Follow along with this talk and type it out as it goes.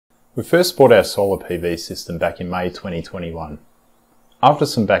We first bought our solar PV system back in May 2021. After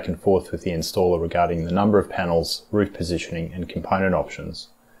some back and forth with the installer regarding the number of panels, roof positioning and component options,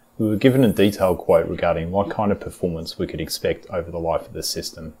 we were given a detailed quote regarding what kind of performance we could expect over the life of the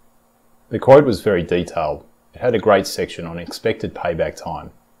system. The quote was very detailed. It had a great section on expected payback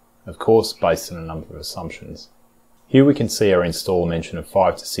time, of course based on a number of assumptions. Here we can see our installer mention a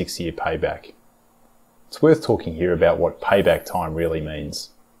 5 to 6 year payback. It's worth talking here about what payback time really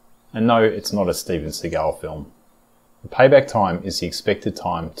means. And no, it's not a Steven Seagal film. The payback time is the expected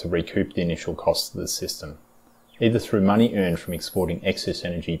time to recoup the initial cost of the system, either through money earned from exporting excess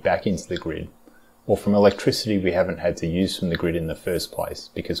energy back into the grid, or from electricity we haven't had to use from the grid in the first place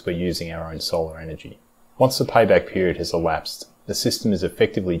because we're using our own solar energy. Once the payback period has elapsed, the system is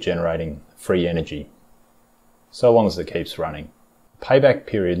effectively generating free energy, so long as it keeps running. The payback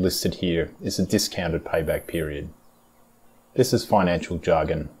period listed here is a discounted payback period. This is financial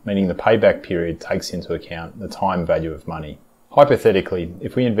jargon, meaning the payback period takes into account the time value of money. Hypothetically,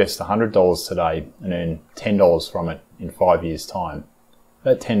 if we invest $100 today and earn $10 from it in 5 years' time,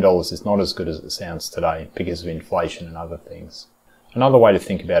 that $10 is not as good as it sounds today because of inflation and other things. Another way to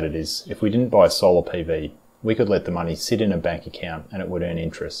think about it is, if we didn't buy solar PV, we could let the money sit in a bank account and it would earn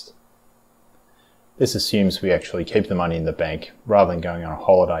interest. This assumes we actually keep the money in the bank rather than going on a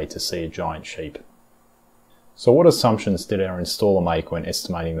holiday to see a giant sheep. So what assumptions did our installer make when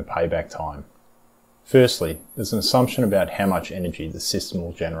estimating the payback time? Firstly, there's an assumption about how much energy the system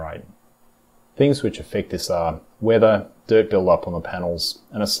will generate. Things which affect this are weather, dirt build-up on the panels,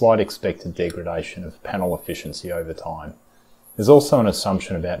 and a slight expected degradation of panel efficiency over time. There's also an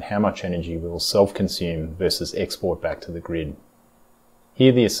assumption about how much energy we will self-consume versus export back to the grid.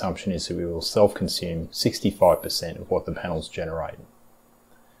 Here the assumption is that we will self-consume 65% of what the panels generate.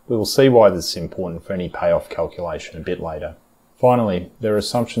 We will see why this is important for any payoff calculation a bit later. Finally, there are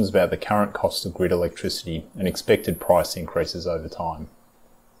assumptions about the current cost of grid electricity and expected price increases over time.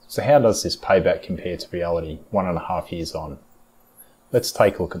 So how does this payback compare to reality 1.5 years on? Let's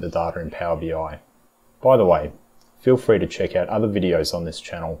take a look at the data in Power BI. By the way, feel free to check out other videos on this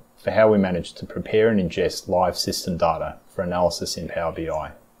channel for how we manage to prepare and ingest live system data for analysis in Power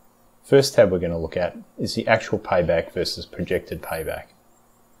BI. First tab we're going to look at is the actual payback versus projected payback.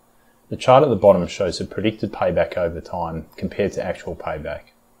 The chart at the bottom shows a predicted payback over time compared to actual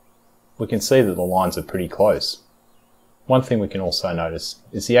payback. We can see that the lines are pretty close. One thing we can also notice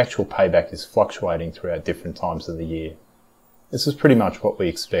is the actual payback is fluctuating throughout different times of the year. This is pretty much what we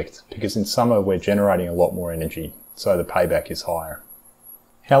expect because in summer we're generating a lot more energy, so the payback is higher.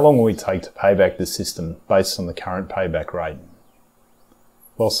 How long will it take to pay back the system based on the current payback rate?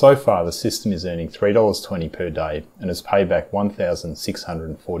 Well, so far the system is earning $3.20 per day and has paid back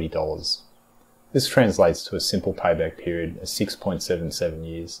 $1,640. This translates to a simple payback period of 6.77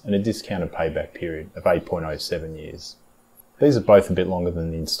 years and a discounted payback period of 8.07 years. These are both a bit longer than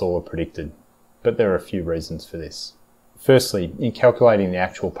the installer predicted, but there are a few reasons for this. Firstly, in calculating the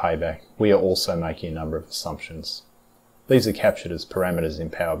actual payback, we are also making a number of assumptions. These are captured as parameters in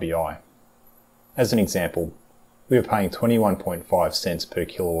Power BI. As an example, we are paying 21.5 cents per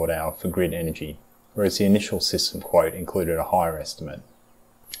kilowatt hour for grid energy, whereas the initial system quote included a higher estimate.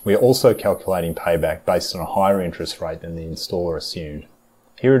 We are also calculating payback based on a higher interest rate than the installer assumed.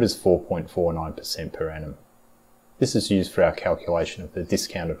 Here it is 4.49% per annum. This is used for our calculation of the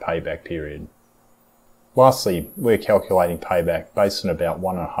discounted payback period. Lastly, we are calculating payback based on about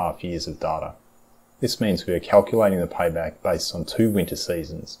 1.5 years of data. This means we are calculating the payback based on 2 winter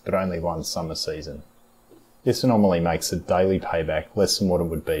seasons, but only 1 summer season. This anomaly makes the daily payback less than what it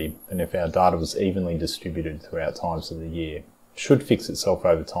would be than if our data was evenly distributed throughout times of the year. It should fix itself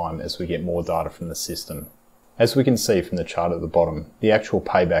over time as we get more data from the system. As we can see from the chart at the bottom, the actual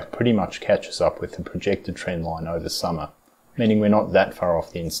payback pretty much catches up with the projected trend line over summer, meaning we're not that far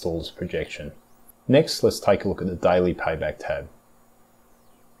off the installer's projection. Next, let's take a look at the daily payback tab.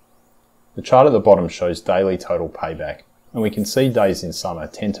 The chart at the bottom shows daily total payback, and we can see days in summer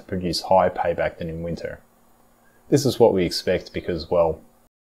tend to produce higher payback than in winter. This is what we expect because, well,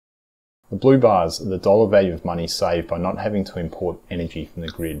 the blue bars are the dollar value of money saved by not having to import energy from the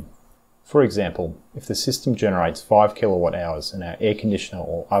grid. For example, if the system generates 5 kilowatt hours and our air conditioner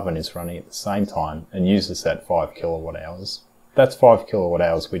or oven is running at the same time and uses that 5 kilowatt hours, that's 5 kilowatt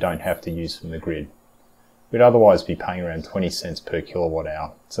hours we don't have to use from the grid. We'd otherwise be paying around 20 cents per kilowatt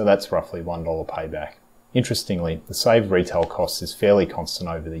hour, so that's roughly $1 payback. Interestingly, the saved retail cost is fairly constant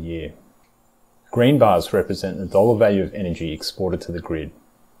over the year. Green bars represent the dollar value of energy exported to the grid.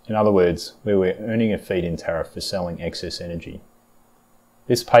 In other words, where we're earning a feed-in tariff for selling excess energy.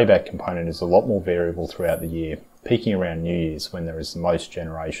 This payback component is a lot more variable throughout the year, peaking around New Year's when there is the most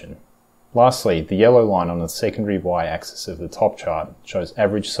generation. Lastly, the yellow line on the secondary y-axis of the top chart shows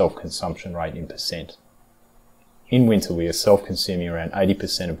average self-consumption rate in percent. In winter, we are self-consuming around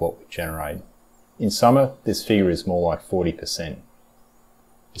 80% of what we generate. In summer, this figure is more like 40%.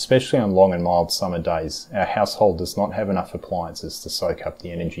 Especially on long and mild summer days, our household does not have enough appliances to soak up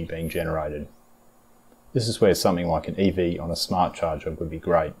the energy being generated. This is where something like an EV on a smart charger would be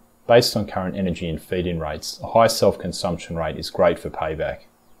great. Based on current energy and feed-in rates, a high self-consumption rate is great for payback.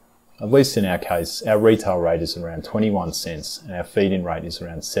 At least in our case, our retail rate is around 21 cents and our feed-in rate is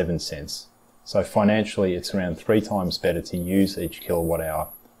around 7 cents. So financially, it's around 3 times better to use each kilowatt hour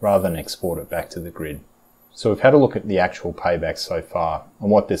rather than export it back to the grid. So we've had a look at the actual payback so far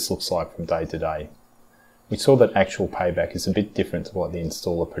and what this looks like from day to day. We saw that actual payback is a bit different to what the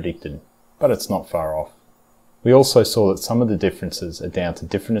installer predicted, but it's not far off. We also saw that some of the differences are down to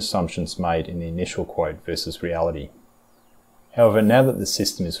different assumptions made in the initial quote versus reality. However, now that the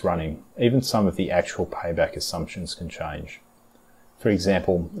system is running, even some of the actual payback assumptions can change. For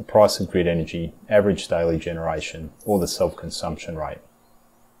example, the price of grid energy, average daily generation, or the self-consumption rate.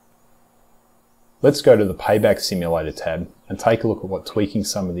 Let's go to the Payback Simulator tab and take a look at what tweaking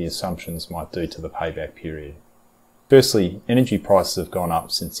some of the assumptions might do to the payback period. Firstly, energy prices have gone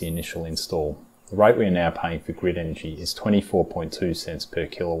up since the initial install. The rate we are now paying for grid energy is 24.2 cents per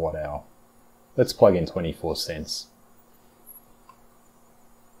kilowatt hour. Let's plug in 24 cents.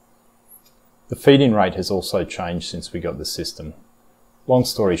 The feed-in rate has also changed since we got the system. Long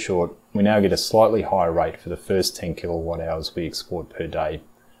story short, we now get a slightly higher rate for the first 10 kilowatt hours we export per day,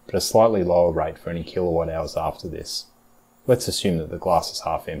 but a slightly lower rate for any kilowatt hours after this. Let's assume that the glass is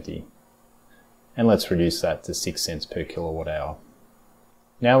half empty. And let's reduce that to 6 cents per kilowatt hour.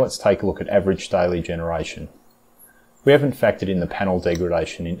 Now let's take a look at average daily generation. We haven't factored in the panel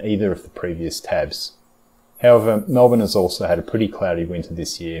degradation in either of the previous tabs. However, Melbourne has also had a pretty cloudy winter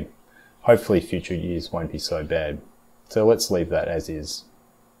this year. Hopefully future years won't be so bad. So let's leave that as is.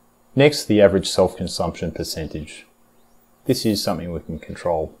 Next, the average self-consumption percentage. This is something we can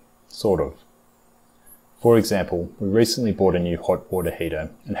control, sort of. For example, we recently bought a new hot water heater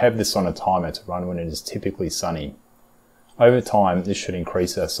and have this on a timer to run when it is typically sunny. Over time, this should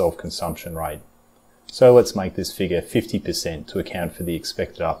increase our self-consumption rate. So let's make this figure 50% to account for the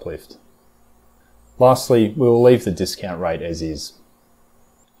expected uplift. Lastly, we will leave the discount rate as is.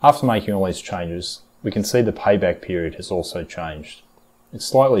 After making all these changes, we can see the payback period has also changed. It's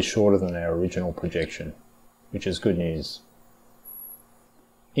slightly shorter than our original projection, which is good news.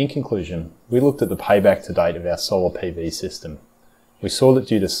 In conclusion, we looked at the payback to date of our solar PV system. We saw that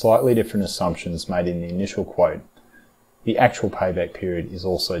due to slightly different assumptions made in the initial quote, the actual payback period is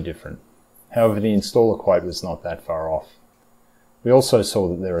also different. However, the installer quote was not that far off. We also saw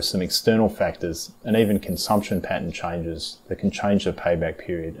that there are some external factors and even consumption pattern changes that can change the payback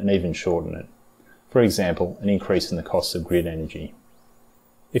period and even shorten it. For example, an increase in the cost of grid energy.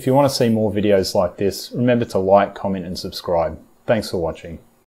 If you want to see more videos like this, remember to like, comment and subscribe. Thanks for watching.